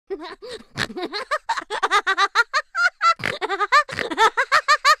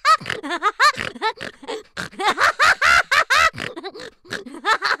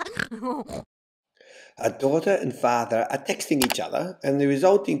A daughter and father are texting each other, and the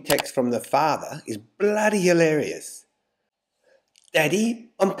resulting text from the father is bloody hilarious.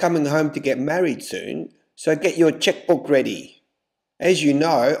 Daddy, I'm coming home to get married soon, so get your checkbook ready. As you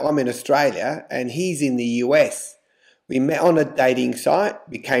know, I'm in Australia and he's in the US. We met on a dating site,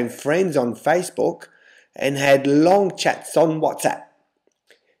 became friends on Facebook, and had long chats on WhatsApp.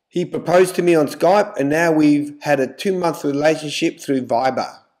 He proposed to me on Skype, and now we've had a 2-month relationship through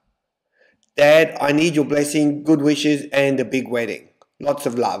Viber. Dad, I need your blessing, good wishes, and a big wedding. Lots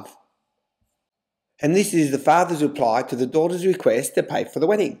of love. And this is the father's reply to the daughter's request to pay for the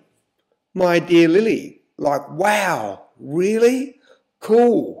wedding. My dear Lily, wow, really?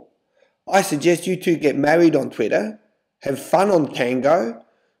 Cool. I suggest you two get married on Twitter, have fun on Tango,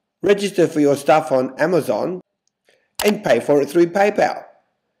 register for your stuff on Amazon, and pay for it through PayPal.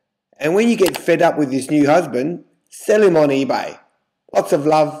 And when you get fed up with this new husband, sell him on eBay. Lots of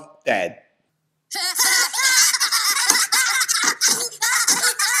love, Dad.